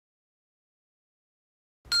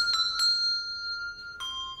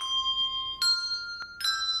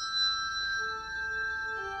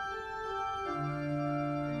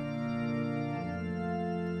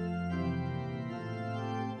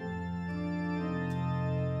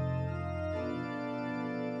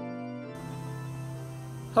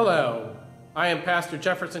Hello, I am Pastor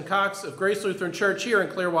Jefferson Cox of Grace Lutheran Church here in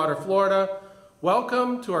Clearwater, Florida.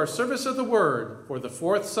 Welcome to our service of the Word for the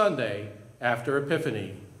fourth Sunday after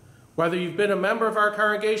Epiphany. Whether you've been a member of our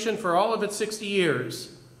congregation for all of its 60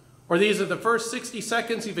 years, or these are the first 60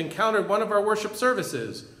 seconds you've encountered one of our worship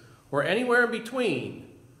services, or anywhere in between,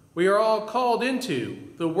 we are all called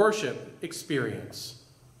into the worship experience.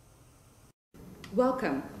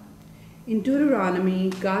 Welcome. In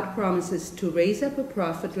Deuteronomy, God promises to raise up a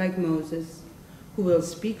prophet like Moses who will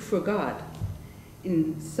speak for God.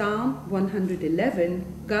 In Psalm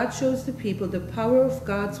 111, God shows the people the power of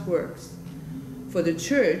God's works. For the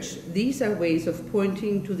church, these are ways of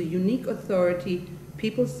pointing to the unique authority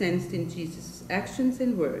people sensed in Jesus' actions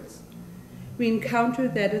and words. We encounter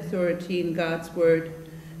that authority in God's word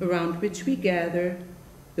around which we gather,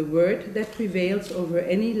 the word that prevails over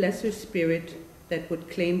any lesser spirit that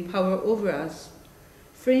would claim power over us,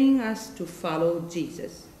 freeing us to follow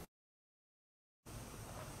Jesus.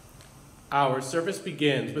 Our service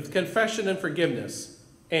begins with confession and forgiveness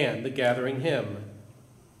and the gathering hymn.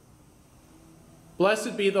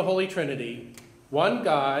 Blessed be the Holy Trinity, one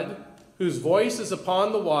God, whose voice is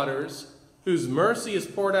upon the waters, whose mercy is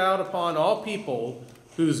poured out upon all people,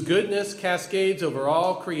 whose goodness cascades over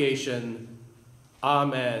all creation.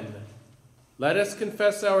 Amen. Let us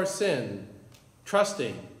confess our sin,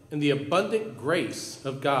 trusting in the abundant grace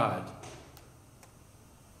of God.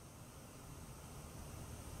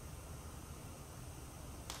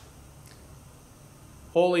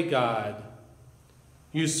 Holy God,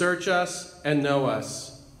 you search us and know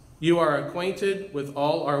us. You are acquainted with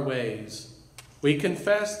all our ways. We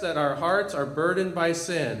confess that our hearts are burdened by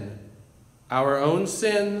sin, our own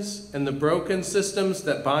sins and the broken systems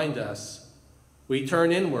that bind us. We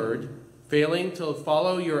turn inward, failing to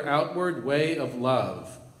follow your outward way of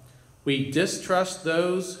love. We distrust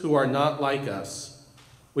those who are not like us.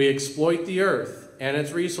 We exploit the earth and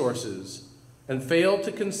its resources and fail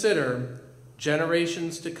to consider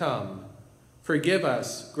generations to come. Forgive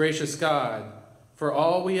us, gracious God, for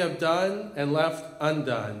all we have done and left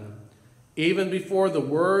undone. Even before the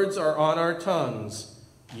words are on our tongues,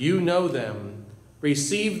 you know them.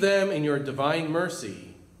 Receive them in your divine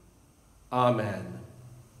mercy. Amen.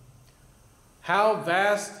 How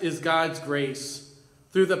vast is God's grace!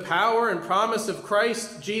 Through the power and promise of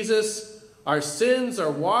Christ Jesus, our sins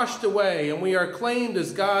are washed away and we are claimed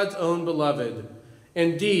as God's own beloved.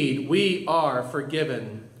 Indeed, we are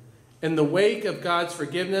forgiven. In the wake of God's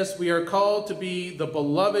forgiveness, we are called to be the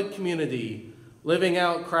beloved community, living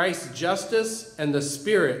out Christ's justice and the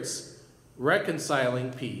Spirit's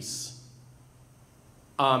reconciling peace.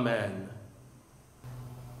 Amen.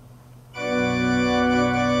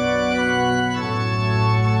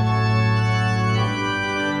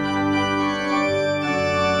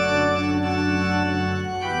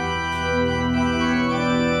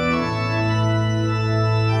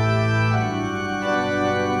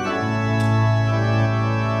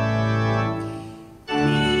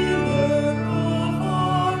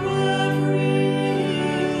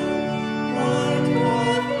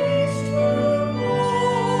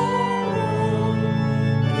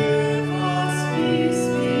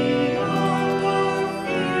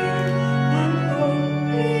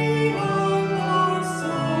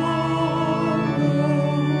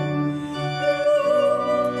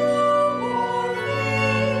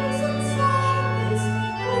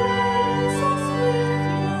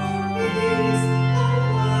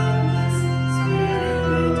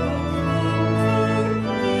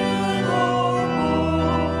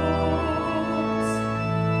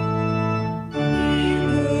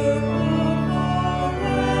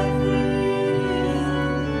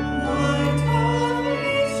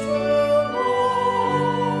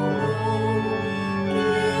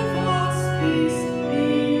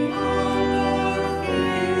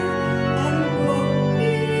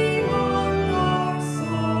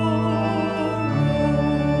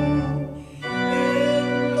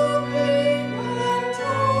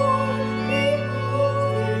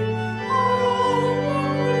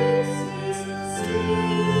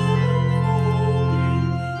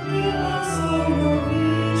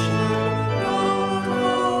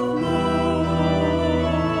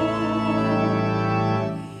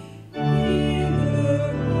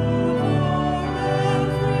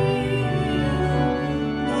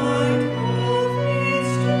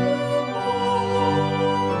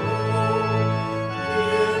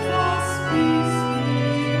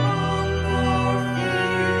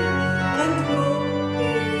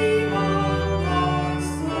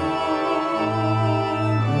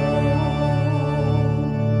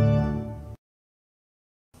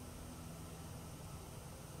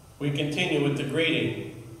 We continue with the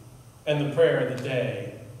greeting and the prayer of the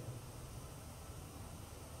day.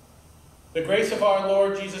 The grace of our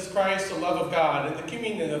Lord Jesus Christ, the love of God, and the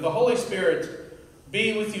communion of the Holy Spirit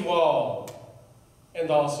be with you all, and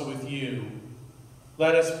also with you.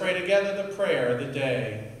 Let us pray together the prayer of the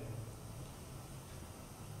day.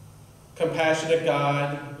 Compassionate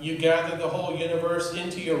God, you gather the whole universe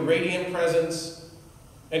into your radiant presence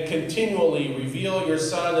and continually reveal your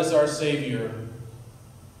Son as our Savior.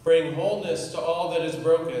 Bring wholeness to all that is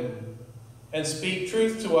broken, and speak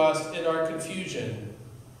truth to us in our confusion,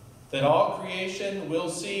 that all creation will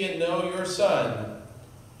see and know your Son,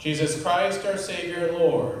 Jesus Christ, our Savior and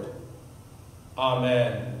Lord.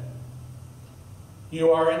 Amen.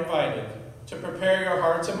 You are invited to prepare your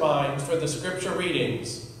hearts and minds for the scripture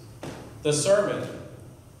readings, the sermon,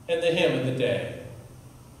 and the hymn of the day.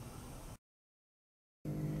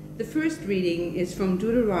 The first reading is from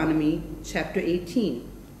Deuteronomy chapter 18.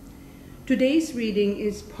 Today's reading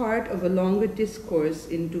is part of a longer discourse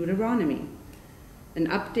in Deuteronomy, an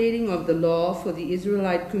updating of the law for the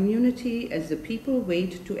Israelite community as the people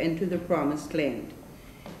wait to enter the promised land.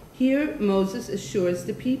 Here, Moses assures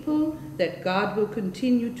the people that God will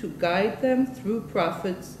continue to guide them through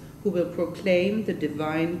prophets who will proclaim the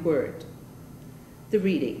divine word. The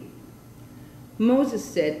reading. Moses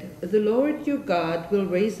said, "The Lord your God will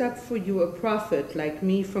raise up for you a prophet like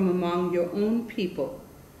me from among your own people.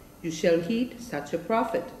 You shall heed such a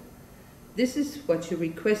prophet. This is what you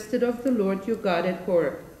requested of the Lord your God at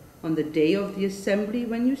Horeb, on the day of the assembly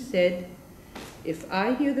when you said, 'If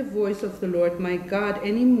I hear the voice of the Lord my God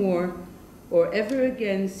any more, or ever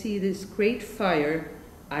again see this great fire,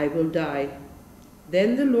 I will die.'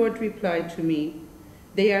 Then the Lord replied to me,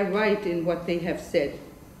 'They are right in what they have said.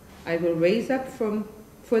 I will raise up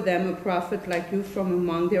for them a prophet like you from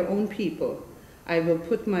among their own people. I will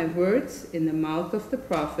put my words in the mouth of the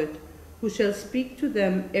prophet, who shall speak to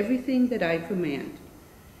them everything that I command.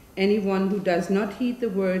 Anyone who does not heed the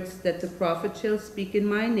words that the prophet shall speak in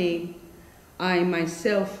my name, I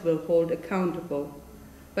myself will hold accountable.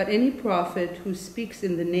 But any prophet who speaks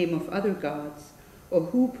in the name of other gods, or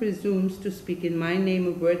who presumes to speak in my name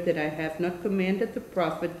a word that I have not commanded the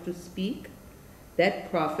prophet to speak,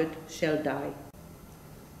 that prophet shall die."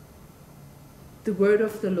 The word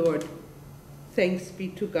of the Lord. Thanks be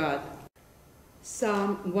to God.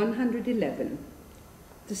 Psalm 111.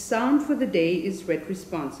 The psalm for the day is read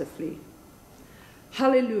responsively.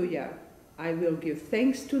 Hallelujah! I will give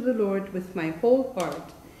thanks to the Lord with my whole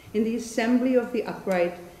heart in the assembly of the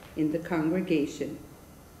upright in the congregation.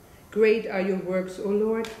 Great are your works, O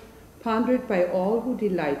Lord, pondered by all who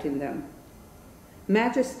delight in them.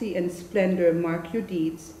 Majesty and splendor mark your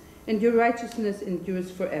deeds, and your righteousness endures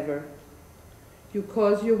forever. You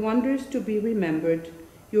cause your wonders to be remembered.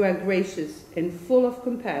 You are gracious and full of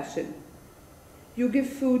compassion. You give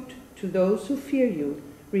food to those who fear you,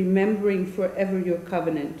 remembering forever your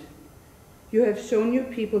covenant. You have shown your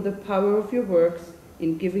people the power of your works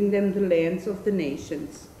in giving them the lands of the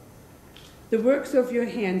nations. The works of your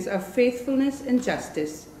hands are faithfulness and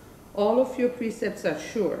justice. All of your precepts are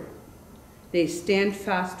sure. They stand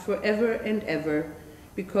fast forever and ever,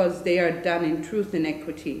 because they are done in truth and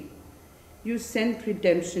equity. You sent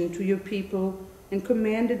redemption to your people and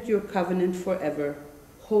commanded your covenant forever.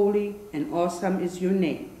 Holy and awesome is your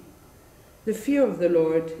name. The fear of the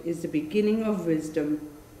Lord is the beginning of wisdom.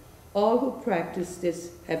 All who practice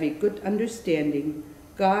this have a good understanding.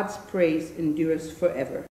 God's praise endures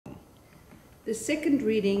forever. The second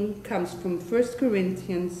reading comes from 1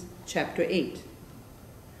 Corinthians chapter 8.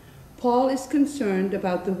 Paul is concerned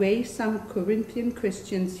about the way some Corinthian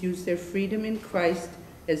Christians use their freedom in Christ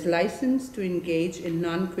as license to engage in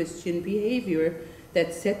non-Christian behavior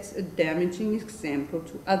that sets a damaging example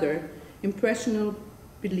to other impressionable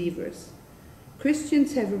believers.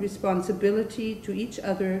 Christians have a responsibility to each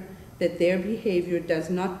other that their behavior does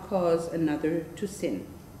not cause another to sin.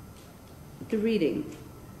 The reading.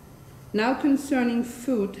 Now concerning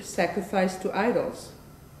food sacrificed to idols,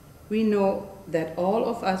 we know that all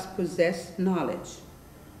of us possess knowledge.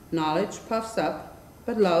 Knowledge puffs up,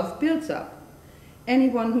 but love builds up.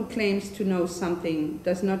 Anyone who claims to know something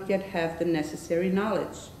does not yet have the necessary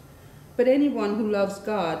knowledge, but anyone who loves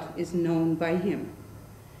God is known by him.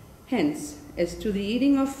 Hence, as to the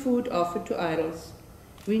eating of food offered to idols,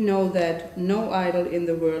 we know that no idol in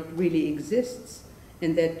the world really exists,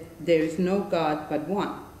 and that there is no God but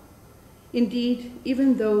one. Indeed,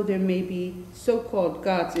 even though there may be so-called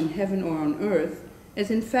gods in heaven or on earth,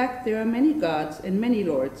 as in fact there are many gods and many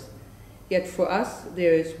lords, yet for us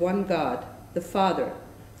there is one God, the Father,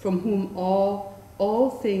 from whom all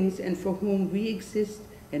things and for whom we exist,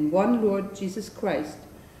 and one Lord Jesus Christ,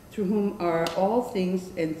 through whom are all things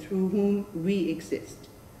and through whom we exist.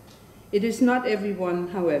 It is not everyone,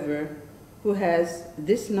 however, who has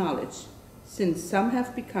this knowledge, since some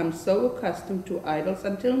have become so accustomed to idols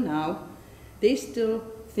until now, they still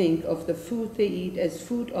think of the food they eat as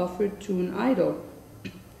food offered to an idol,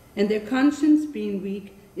 and their conscience, being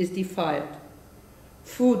weak, is defiled.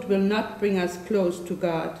 Food will not bring us close to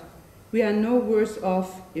God. We are no worse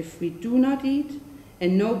off if we do not eat,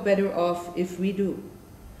 and no better off if we do.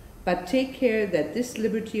 But take care that this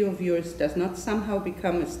liberty of yours does not somehow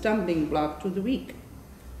become a stumbling block to the weak.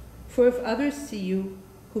 For if others see you,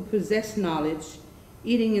 who possess knowledge,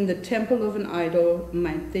 eating in the temple of an idol,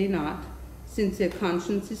 might they not, since their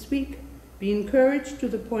conscience is weak, be encouraged to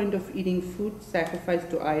the point of eating food sacrificed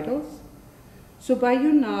to idols? So by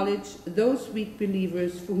your knowledge, those weak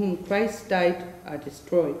believers for whom Christ died are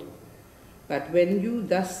destroyed. But when you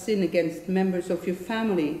thus sin against members of your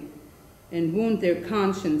family and wound their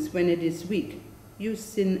conscience when it is weak, you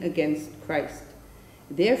sin against Christ.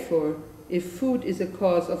 Therefore, if food is a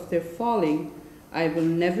cause of their falling, I will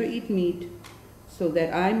never eat meat, so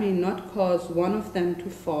that I may not cause one of them to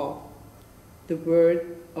fall. The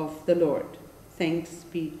word of the Lord. Thanks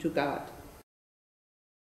be to God.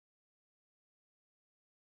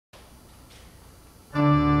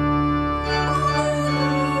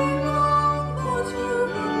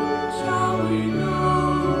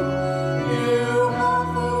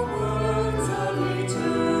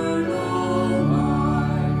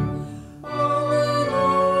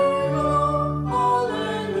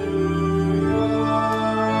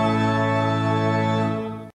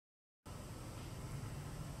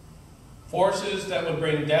 Forces that would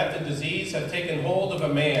bring death and disease have taken hold of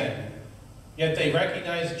a man, yet they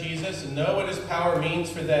recognize Jesus and know what his power means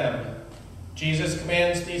for them. Jesus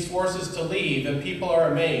commands these forces to leave, and people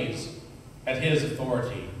are amazed at his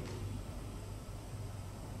authority.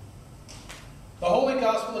 The Holy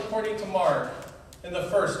Gospel according to Mark in the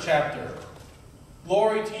 1st chapter.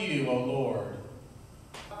 Glory to you, O Lord.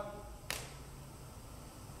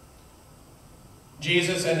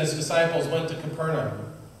 Jesus and his disciples went to Capernaum.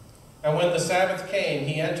 And when the Sabbath came,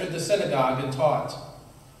 he entered the synagogue and taught.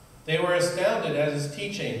 They were astounded at his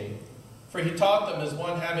teaching, for he taught them as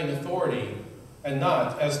one having authority, and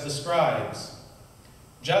not as the scribes.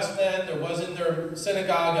 Just then there was in their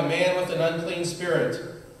synagogue a man with an unclean spirit,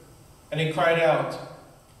 and he cried out,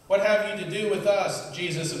 "What have you to do with us,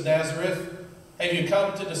 Jesus of Nazareth? Have you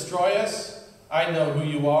come to destroy us? I know who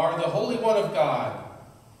you are, the Holy One of God."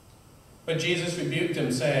 But Jesus rebuked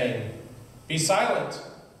him, saying, "Be silent,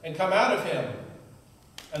 and come out of him."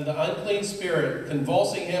 And the unclean spirit,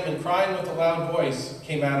 convulsing him and crying with a loud voice,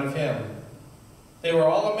 came out of him. They were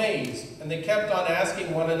all amazed, and they kept on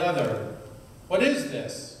asking one another, "What is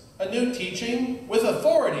this? A new teaching with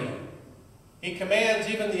authority? He commands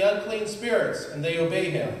even the unclean spirits, and they obey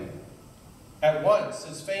him." At once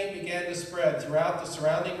his fame began to spread throughout the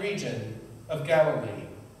surrounding region of Galilee.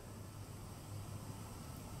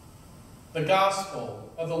 The Gospel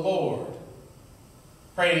of the Lord.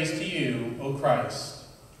 Praise to you, O Christ.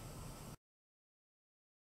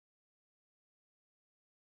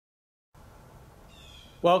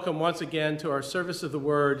 Welcome once again to our service of the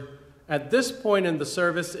Word. At this point in the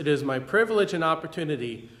service, it is my privilege and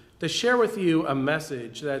opportunity to share with you a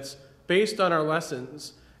message that's based on our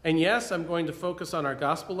lessons. And yes, I'm going to focus on our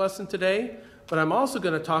gospel lesson today, but I'm also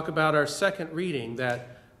going to talk about our second reading, that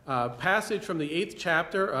passage from the 8th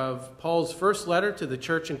chapter of Paul's first letter to the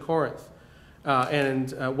church in Corinth.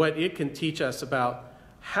 And what it can teach us about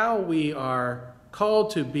how we are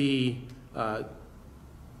called to be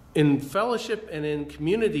in fellowship and in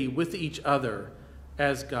community with each other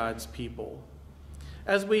as God's people.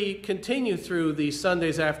 As we continue through the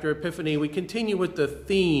Sundays after Epiphany, we continue with the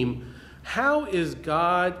theme, how is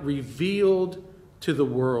God revealed to the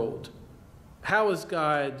world? How is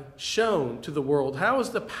God shown to the world? How is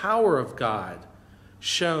the power of God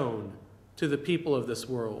shown to the people of this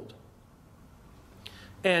world?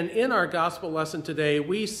 And in our gospel lesson today,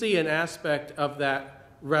 we see an aspect of that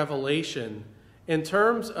revelation in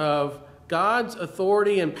terms of God's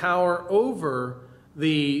authority and power over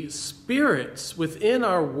the spirits within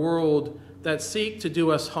our world that seek to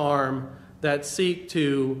do us harm, that seek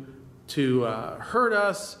to hurt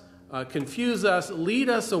us, confuse us, lead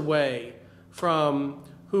us away from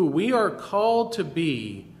who we are called to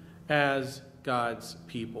be as God's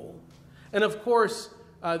people. And of course,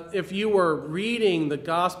 if you were reading the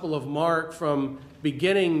Gospel of Mark from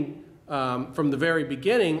the very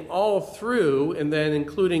beginning all through, and then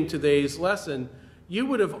including today's lesson, you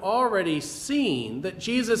would have already seen that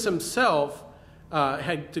Jesus himself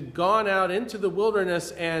had gone out into the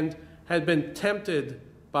wilderness and had been tempted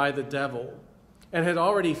by the devil and had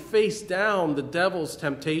already faced down the devil's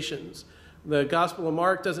temptations. The Gospel of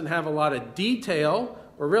Mark doesn't have a lot of detail,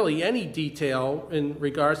 or really any detail, in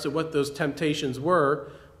regards to what those temptations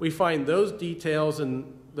were. We find those details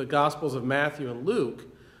in the Gospels of Matthew and Luke.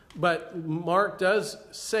 But Mark does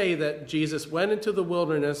say that Jesus went into the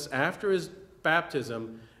wilderness after his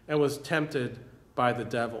baptism and was tempted by the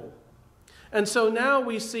devil. And so now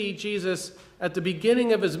we see Jesus at the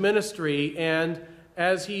beginning of his ministry, and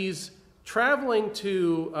as he's traveling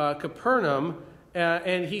to Capernaum,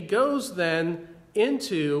 and he goes then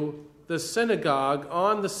into the synagogue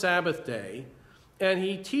on the Sabbath day, and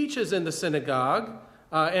he teaches in the synagogue,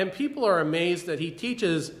 and people are amazed that he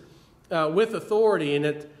teaches with authority,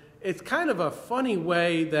 and it's kind of a funny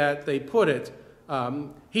way that they put it.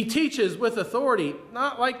 He teaches with authority,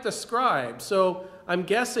 not like the scribes. So I'm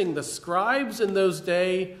guessing the scribes in those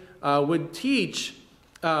days would teach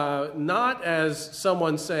not as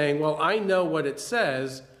someone saying, well, I know what it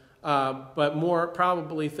says, but more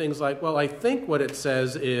probably things like, well, I think what it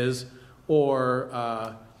says is,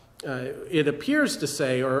 or it appears to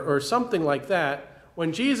say, or something like that,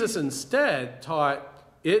 when Jesus instead taught,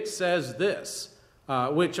 it says this,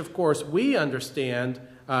 which of course we understand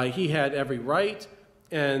he had every right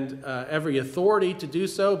and every authority to do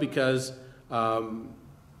so, because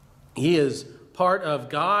he is part of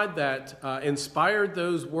God that inspired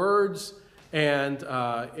those words, and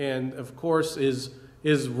of course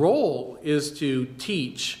his role is to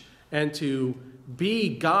teach and to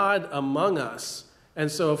be God among us. And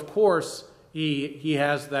so of course he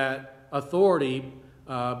has that authority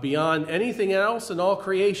beyond anything else in all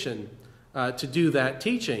creation to do that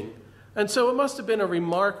teaching. And so it must have been a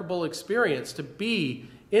remarkable experience to be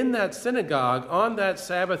in that synagogue on that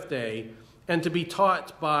Sabbath day and to be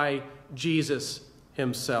taught by Jesus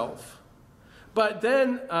himself. But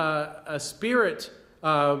then a spirit,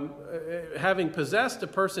 having possessed a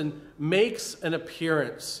person, makes an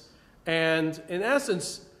appearance. And in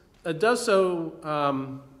essence, does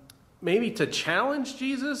so maybe to challenge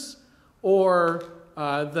Jesus, or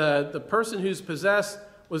the person who's possessed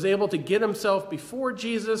was able to get himself before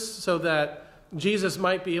Jesus so that Jesus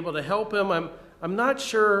might be able to help him. I'm not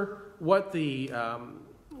sure what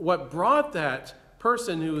brought that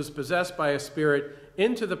person who was possessed by a spirit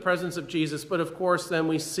into the presence of Jesus, but of course then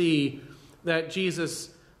we see that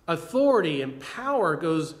Jesus' authority and power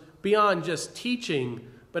goes beyond just teaching,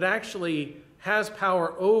 but actually has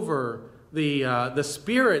power over the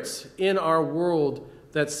spirits in our world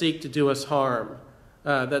that seek to do us harm,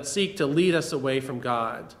 that seek to lead us away from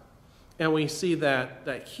God. And we see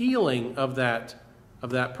that healing of that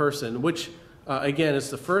person, which again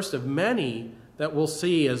is the first of many that we'll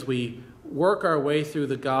see as we work our way through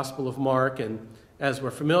the Gospel of Mark, and as we're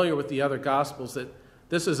familiar with the other Gospels, that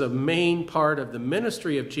this is a main part of the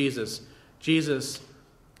ministry of Jesus. Jesus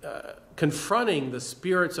confronting the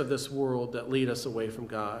spirits of this world that lead us away from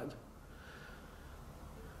God.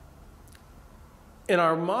 In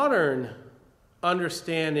our modern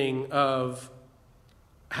understanding of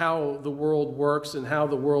how the world works and how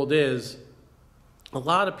the world is, a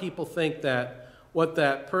lot of people think that what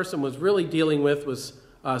that person was really dealing with was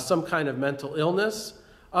some kind of mental illness.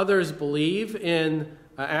 Others believe in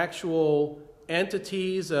actual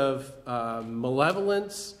entities of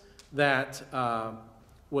malevolence that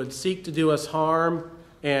would seek to do us harm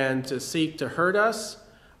and to seek to hurt us.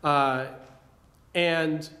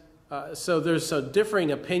 So there's a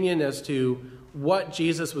differing opinion as to what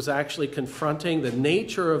Jesus was actually confronting, the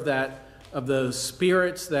nature of the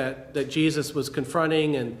spirits that Jesus was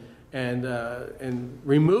confronting and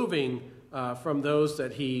removing from those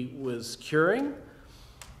that he was curing.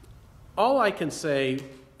 All I can say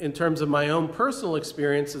in terms of my own personal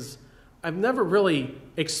experience is I've never really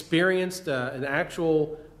experienced an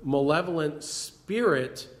actual malevolent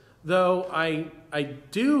spirit, though I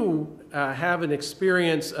do have an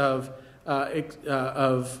experience of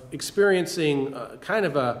experiencing kind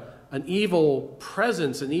of an evil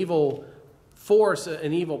presence, an evil force,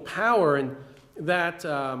 an evil power, and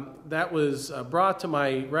that was brought to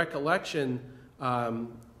my recollection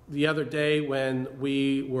the other day when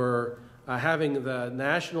we were having the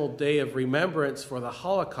National Day of Remembrance for the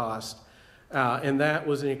Holocaust. And that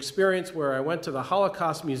was an experience where I went to the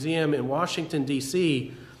Holocaust Museum in Washington,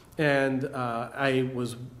 D.C., and I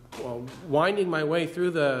was winding my way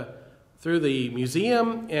through the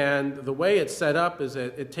museum, and the way it's set up is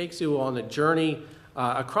it takes you on a journey,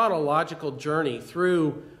 a chronological journey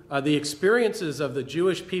through the experiences of the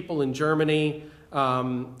Jewish people in Germany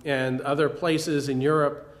and other places in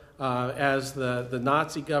Europe as the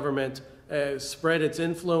Nazi government spread its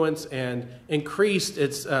influence and increased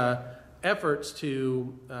its efforts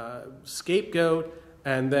to scapegoat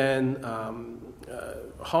and then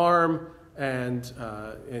harm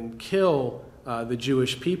and kill the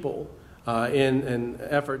Jewish people in an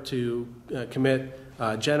effort to commit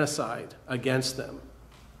genocide against them.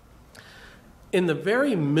 In the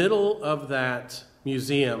very middle of that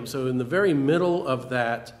museum, so in the very middle of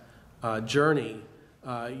that journey,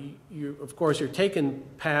 of course, you're taken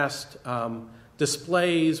past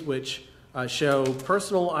displays which show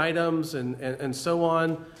personal items and so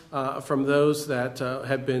on from those that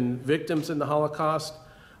have been victims in the Holocaust,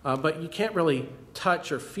 but you can't really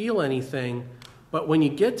touch or feel anything. But when you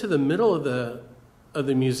get to the middle of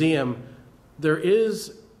the museum, there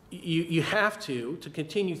is, you have to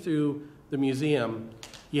continue through the museum,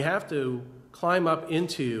 you have to climb up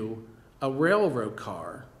into a railroad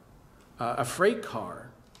car, a freight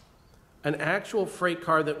car, an actual freight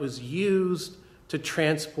car that was used to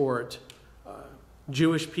transport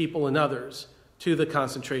Jewish people and others to the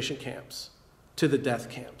concentration camps, to the death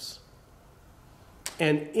camps.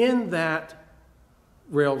 And in that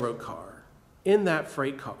railroad car, in that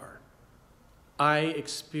freight car, I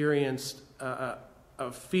experienced a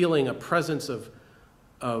feeling, a presence of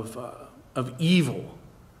evil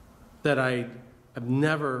that I have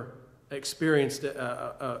never experienced,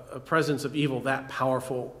 a presence of evil that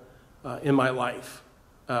powerful in my life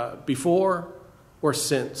before or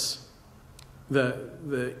since.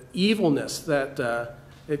 The evilness that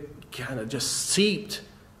it kind of just seeped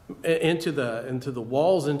into the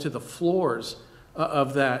walls, into the floors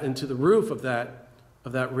of that, into the roof of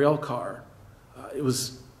that rail car. It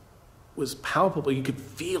was palpable. You could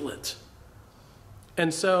feel it.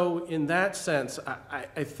 And so, in that sense,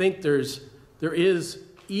 I think there is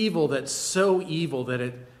evil that's so evil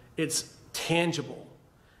that it's tangible.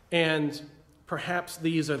 And perhaps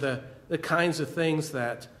these are the kinds of things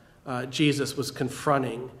that Jesus was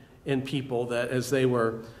confronting in people, that as they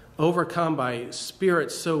were overcome by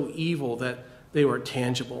spirits so evil that they were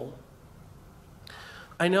tangible.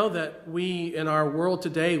 I know that we, in our world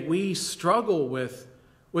today, we struggle with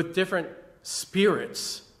different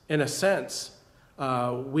spirits, in a sense.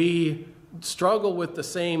 We struggle with the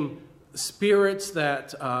same spirits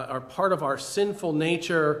that are part of our sinful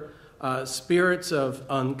nature, spirits of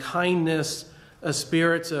unkindness,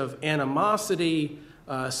 spirits of animosity,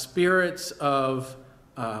 spirits of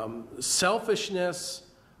selfishness,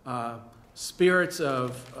 spirits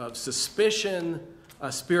of suspicion,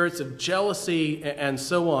 spirits of jealousy, and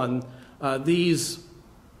so on. These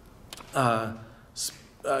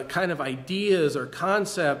kind of ideas or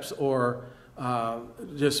concepts or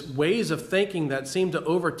just ways of thinking that seem to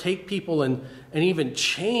overtake people and even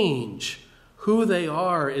change who they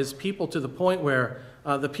are as people, to the point where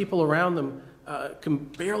the people around them can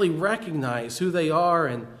barely recognize who they are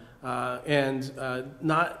and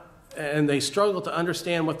they struggle to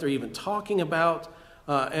understand what they're even talking about,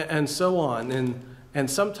 and so on. And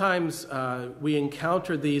sometimes we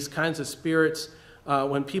encounter these kinds of spirits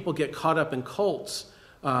when people get caught up in cults,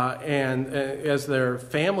 and as their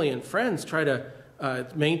family and friends try to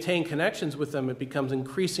maintain connections with them, it becomes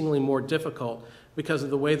increasingly more difficult because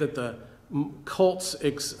of the way that the cults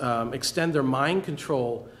extend their mind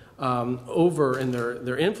control over and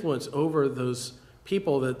their influence over those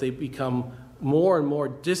people, that they become more and more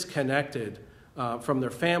disconnected from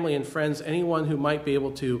their family and friends, anyone who might be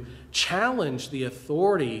able to challenge the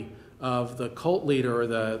authority of the cult leader or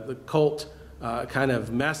the cult kind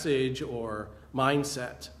of message or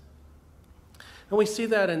mindset. And we see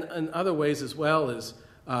that in other ways as well, as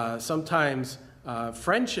sometimes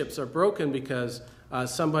friendships are broken because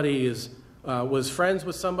somebody was friends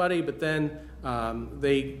with somebody, but then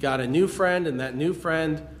they got a new friend, and that new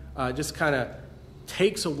friend just kind of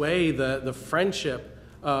takes away the friendship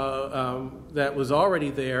that was already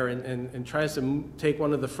there, and tries to take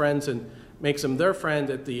one of the friends and makes them their friend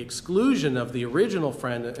at the exclusion of the original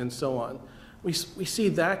friend, and so on. We see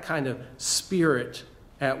that kind of spirit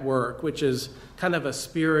at work, which is kind of a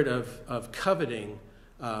spirit of coveting,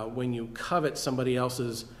 when you covet somebody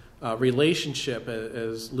else's relationship,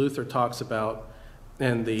 as Luther talks about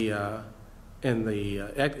in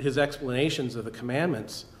his explanations of the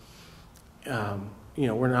commandments.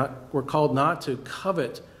 We're called not to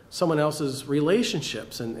covet someone else's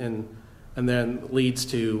relationships, and then leads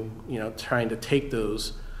to trying to take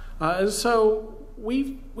those. And so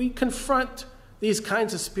we confront these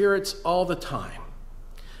kinds of spirits all the time.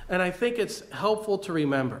 And I think it's helpful to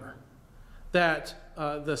remember that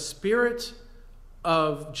the Spirit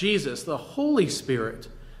of Jesus, the Holy Spirit,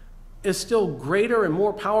 is still greater and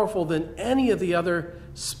more powerful than any of the other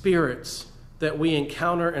spirits that we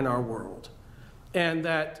encounter in our world. and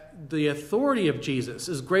that the authority of Jesus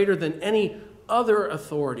is greater than any other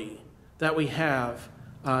authority that we have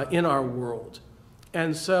in our world.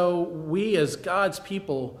 And so we as God's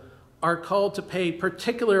people are called to pay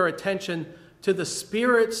particular attention to the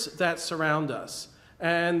spirits that surround us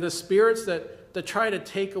and the spirits that try to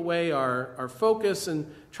take away our focus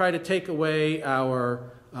and try to take away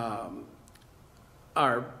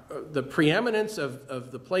the preeminence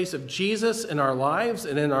of the place of Jesus in our lives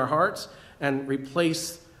and in our hearts, and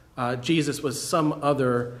replace Jesus with some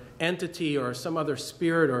other entity or some other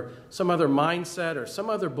spirit or some other mindset or some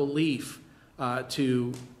other belief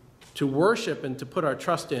to worship and to put our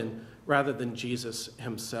trust in rather than Jesus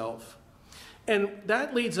himself. And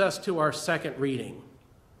that leads us to our second reading.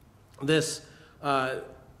 This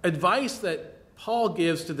advice that Paul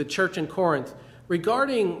gives to the church in Corinth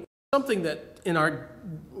regarding something that in our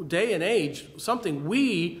day and age, something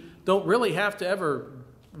we don't really have to ever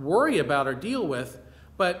worry about or deal with.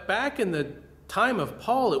 But back in the time of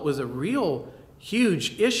Paul, it was a real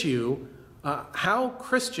huge issue, how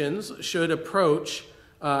Christians should approach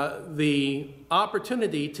the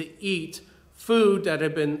opportunity to eat food that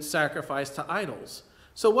had been sacrificed to idols.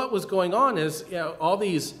 So what was going on is, all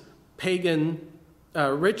these pagan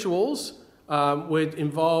rituals would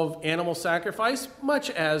involve animal sacrifice,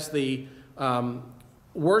 much as the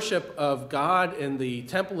worship of God in the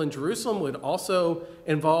temple in Jerusalem would also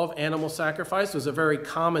involve animal sacrifice. It was a very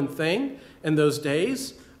common thing in those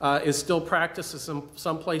days. Is still practiced in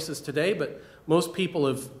some places today, but most people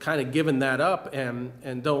have kind of given that up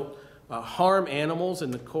and don't harm animals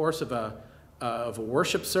in the course of a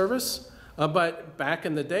worship service. But back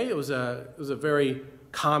in the day, it was a very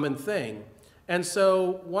common thing. And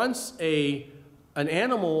so once an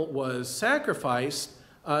animal was sacrificed,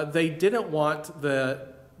 they didn't want the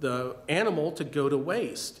animal to go to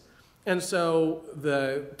waste. And so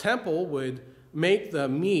the temple would make the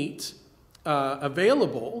meat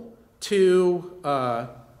available to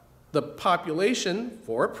the population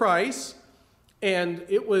for a price, and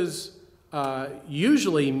it was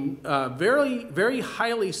usually very, very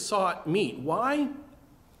highly sought meat. Why?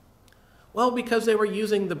 Well, because they were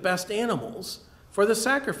using the best animals for the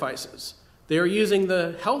sacrifices. They were using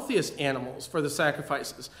the healthiest animals for the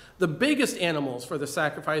sacrifices, the biggest animals for the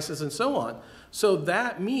sacrifices, and so on. So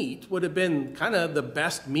that meat would have been kind of the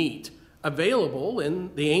best meat available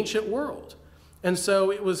in the ancient world. And so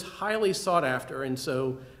it was highly sought after. And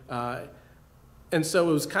so it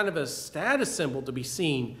was kind of a status symbol to be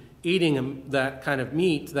seen eating that kind of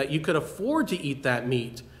meat, that you could afford to eat that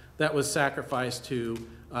meat that was sacrificed to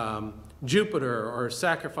Jupiter, or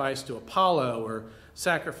sacrificed to Apollo, or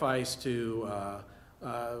sacrificed to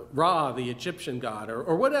Ra, the Egyptian god,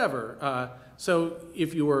 or whatever. So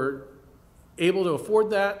if you were able to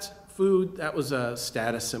afford that food, that was a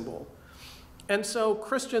status symbol. And so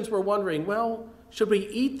Christians were wondering, well, should we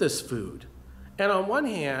eat this food? And on one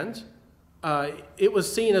hand, it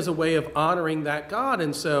was seen as a way of honoring that God.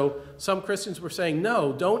 And so some Christians were saying,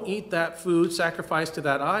 no, don't eat that food sacrificed to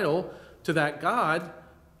that idol, to that God,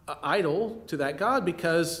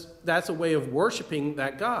 because that's a way of worshiping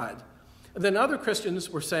that God. And then other Christians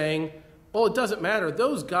were saying, well, it doesn't matter.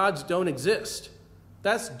 Those gods don't exist.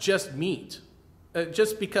 That's just meat.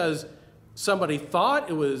 Just because somebody thought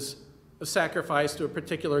it was a sacrifice to a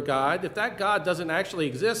particular god, if that god doesn't actually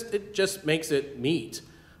exist, it just makes it meat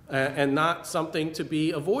and not something to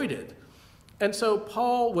be avoided. And so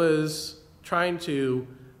Paul was trying to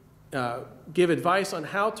give advice on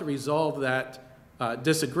how to resolve that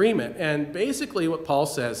disagreement. And basically what Paul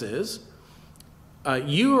says is,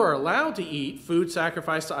 you are allowed to eat food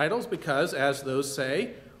sacrificed to idols because, as those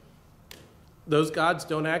say, those gods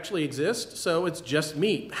don't actually exist, so it's just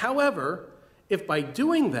meat. However, if by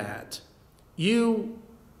doing that you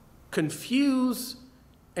confuse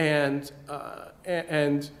and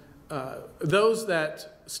those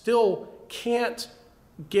that still can't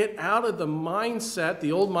get out of the mindset,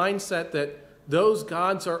 the old mindset that those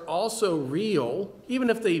gods are also real,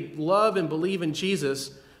 even if they love and believe in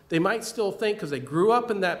Jesus, they might still think, because they grew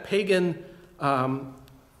up in that pagan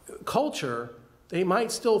culture, they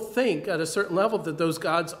might still think at a certain level that those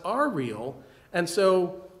gods are real. And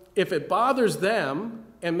so if it bothers them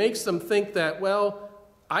and makes them think that, well,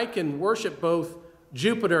 I can worship both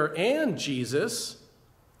Jupiter and Jesus,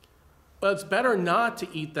 well, it's better not to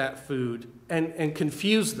eat that food and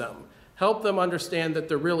confuse them. Help them understand that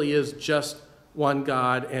there really is just one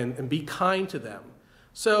God, and be kind to them.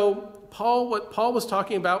 So what Paul was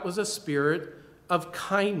talking about was a spirit of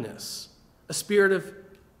kindness, a spirit of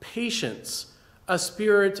patience, a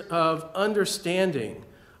spirit of understanding,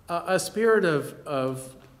 a spirit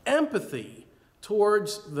of empathy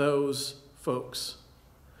towards those folks.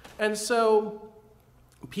 And so,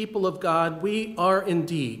 people of God, we are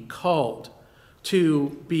indeed called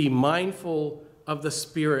to be mindful of the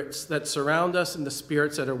spirits that surround us and the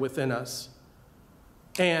spirits that are within us.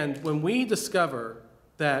 And when we discover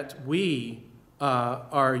that we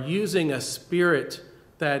are using a spirit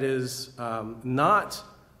that is not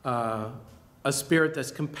a spirit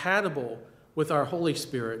that's compatible with our Holy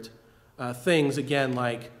Spirit, things again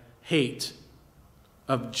like hate,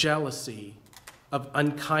 of jealousy, of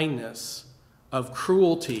unkindness, of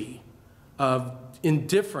cruelty, of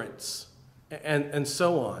indifference, and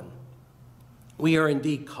so on. We are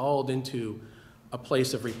indeed called into a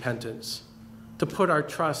place of repentance, to put our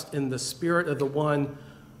trust in the Spirit of the one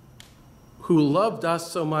who loved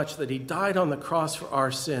us so much that he died on the cross for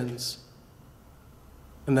our sins.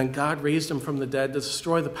 And then God raised him from the dead to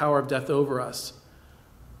destroy the power of death over us.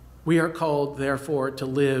 We are called, therefore, to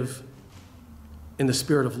live in the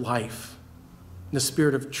spirit of life, in the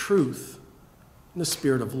spirit of truth, in the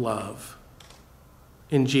spirit of love.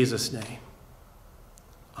 In Jesus' name,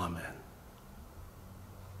 amen.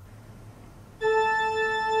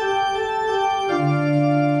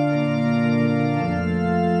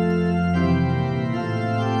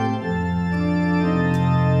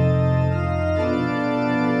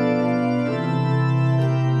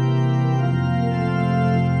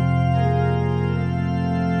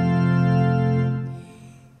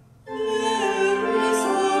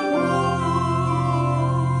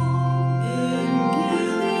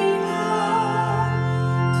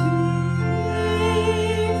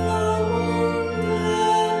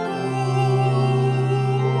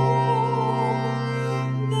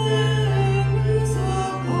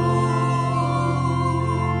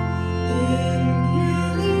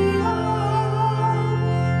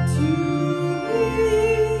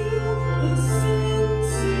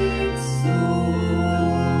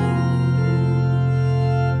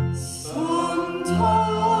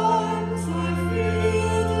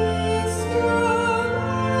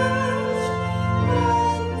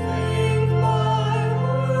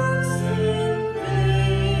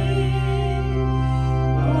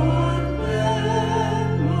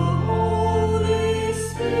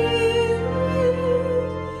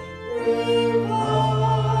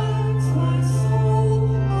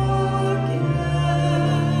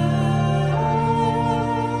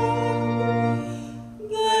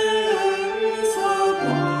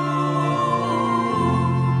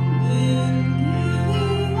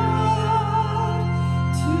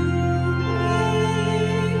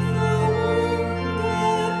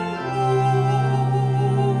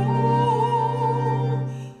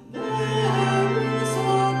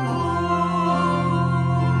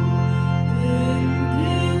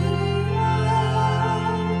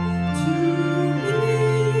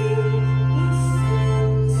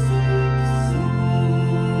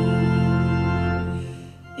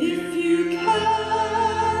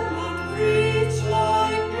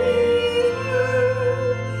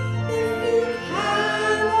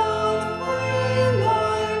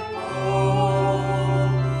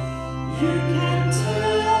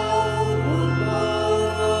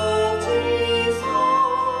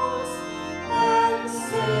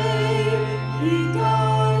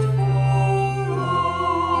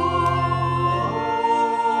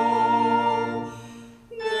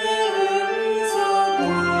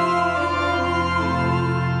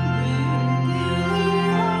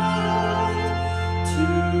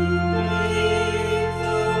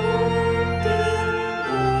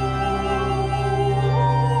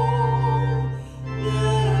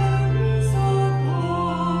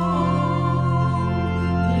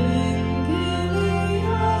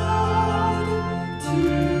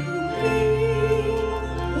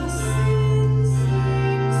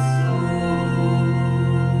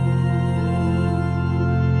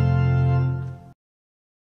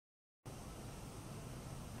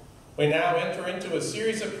 We now enter into a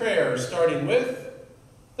series of prayers, starting with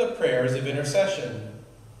the prayers of intercession.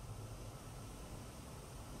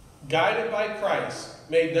 Guided by Christ,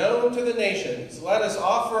 made known to the nations, let us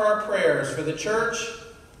offer our prayers for the church,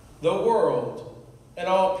 the world, and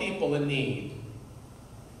all people in need.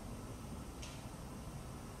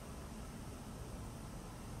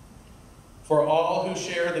 For all who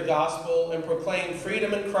share the gospel and proclaim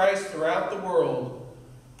freedom in Christ throughout the world,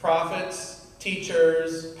 prophets,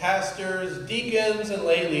 teachers, pastors, deacons, and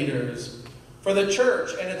lay leaders, for the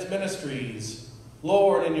church and its ministries,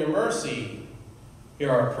 Lord, in your mercy,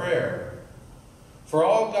 hear our prayer. For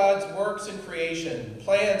all God's works in creation,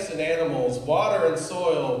 plants and animals, water and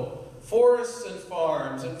soil, forests and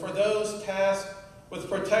farms, and for those tasked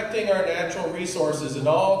with protecting our natural resources and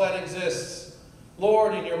all that exists,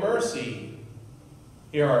 Lord, in your mercy,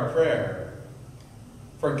 hear our prayer.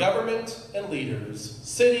 For government and leaders,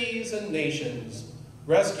 cities and nations,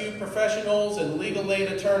 rescue professionals and legal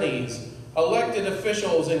aid attorneys, elected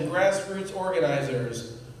officials and grassroots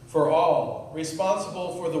organizers, for all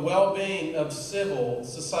responsible for the well-being of civil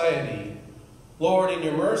society, Lord, in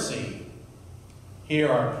your mercy, hear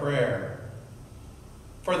our prayer.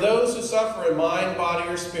 For those who suffer in mind, body,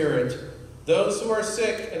 or spirit, those who are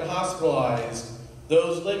sick and hospitalized,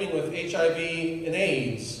 those living with HIV and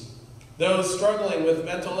AIDS, those struggling with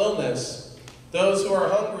mental illness, those who are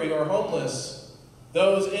hungry or homeless,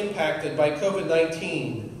 those impacted by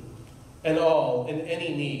COVID-19, and all in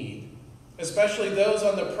any need, especially those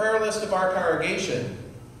on the prayer list of our congregation,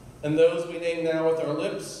 and those we name now with our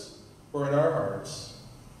lips or in our hearts.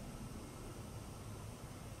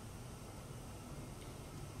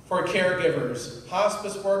 For caregivers,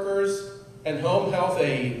 hospice workers, and home health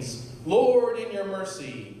aides, Lord, in your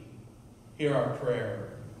mercy, hear our prayer.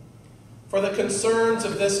 For the concerns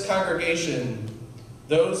of this congregation,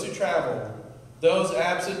 those who travel, those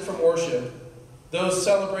absent from worship, those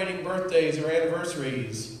celebrating birthdays or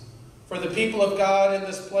anniversaries, for the people of God in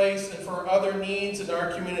this place and for other needs in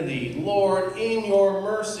our community, Lord, in your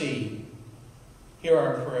mercy, hear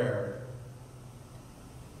our prayer.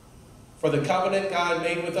 For the covenant God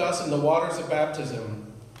made with us in the waters of baptism,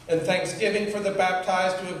 and thanksgiving for the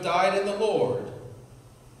baptized who have died in the Lord,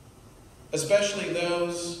 especially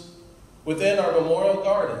those within our memorial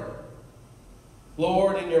garden,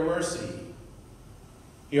 Lord, in your mercy,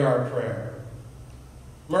 hear our prayer.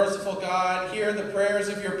 Merciful God, hear the prayers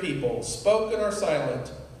of your people, spoken or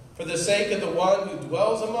silent, for the sake of the one who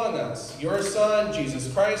dwells among us, your Son,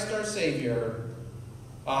 Jesus Christ, our Savior.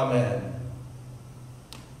 Amen.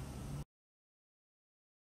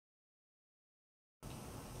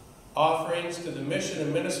 Offerings to the mission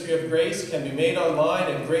and ministry of grace can be made online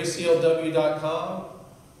at graceelw.com.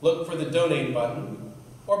 Look for the donate button,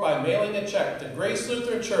 or by mailing a check to Grace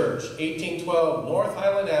Lutheran Church, 1812 North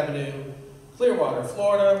Highland Avenue, Clearwater,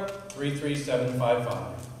 Florida,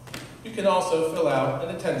 33755. You can also fill out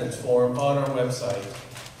an attendance form on our website.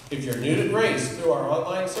 If you're new to Grace through our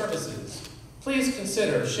online services, please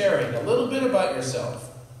consider sharing a little bit about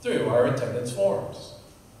yourself through our attendance forms.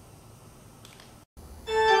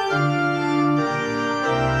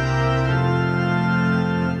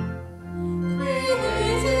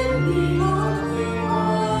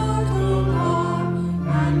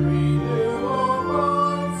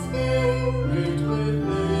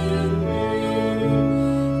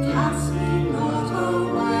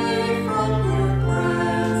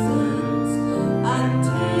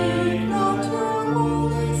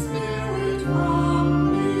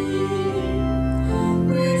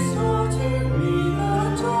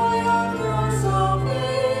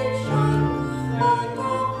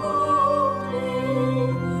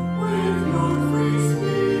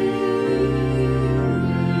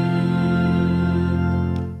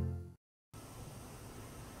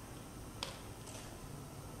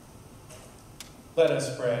 Let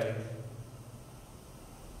us pray.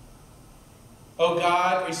 O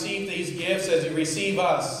God, receive these gifts as you receive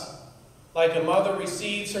us, like a mother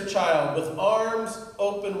receives her child with arms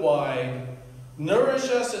open wide. Nourish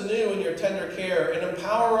us anew in your tender care and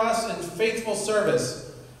empower us in faithful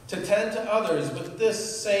service to tend to others with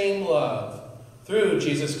this same love. Through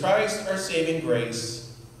Jesus Christ, our saving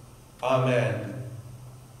grace. Amen.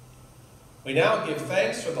 We now give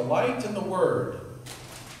thanks for the light and the word.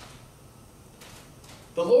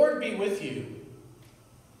 The Lord be with you,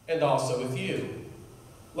 and also with you.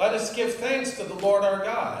 Let us give thanks to the Lord our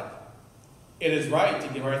God. It is right to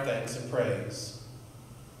give our thanks and praise.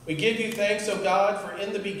 We give you thanks, O God, for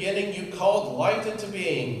in the beginning you called light into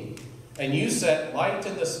being, and you set light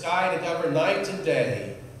in the sky to govern night and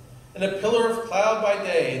day, and a pillar of cloud by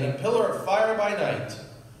day, and a pillar of fire by night.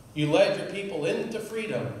 You led your people into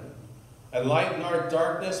freedom, and lighten our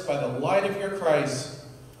darkness by the light of your Christ.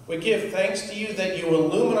 We give thanks to you that you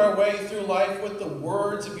illumine our way through life with the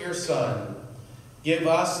words of your Son. Give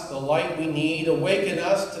us the light we need, awaken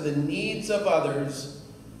us to the needs of others,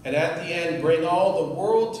 and at the end bring all the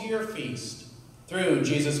world to your feast. Through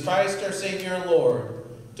Jesus Christ, our Savior and Lord,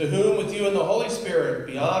 to whom with you and the Holy Spirit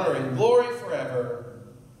be honor and glory forever.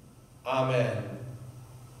 Amen.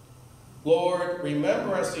 Lord,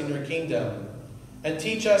 remember us in your kingdom, and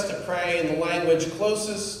teach us to pray in the language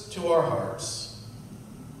closest to our hearts.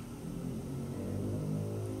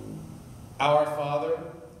 Our Father,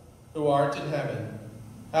 who art in heaven,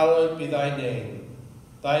 hallowed be thy name.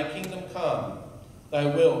 Thy kingdom come, thy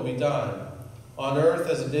will be done, on earth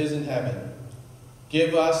as it is in heaven.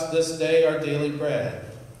 Give us this day our daily bread,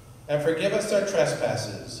 and forgive us our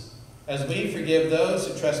trespasses, as we forgive those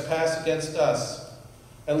who trespass against us.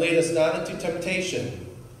 And lead us not into temptation,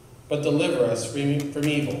 but deliver us from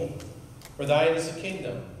evil. For thine is the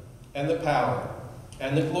kingdom, and the power,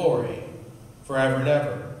 and the glory, forever and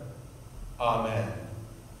ever. Amen.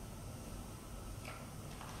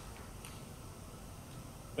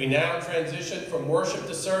 We now transition from worship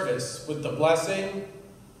to service with the blessing,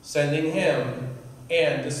 sending hymn,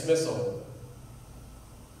 and dismissal.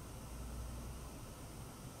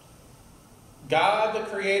 God the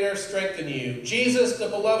Creator strengthen you, Jesus the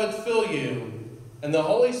Beloved fill you, and the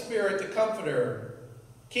Holy Spirit the Comforter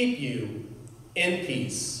keep you in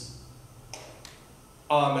peace.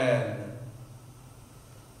 Amen.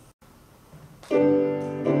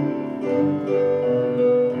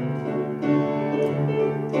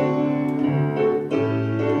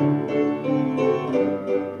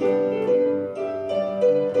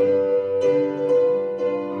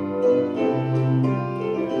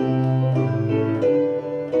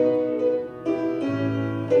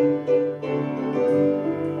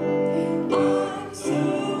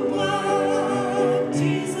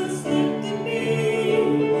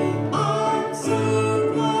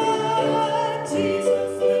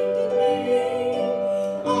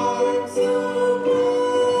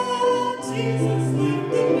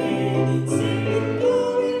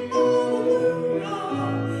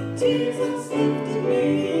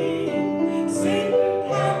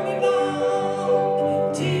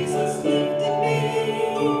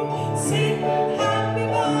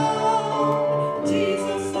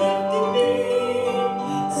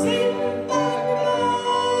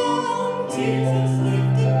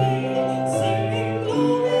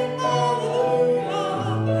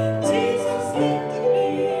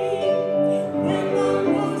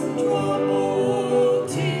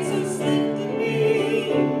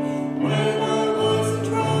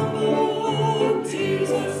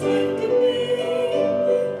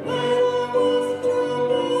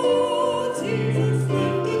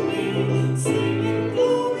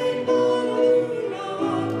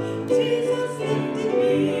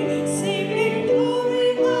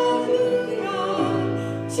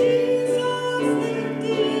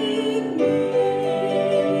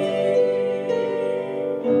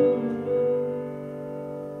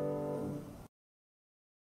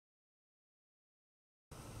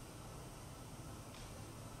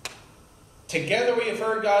 Together we have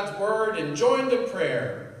heard God's word and joined in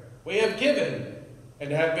prayer. We have given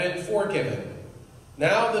and have been forgiven.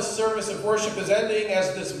 Now this service of worship is ending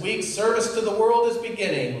as this week's service to the world is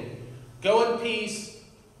beginning. Go in peace.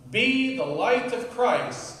 Be the light of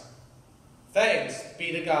Christ. Thanks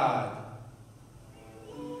be to God.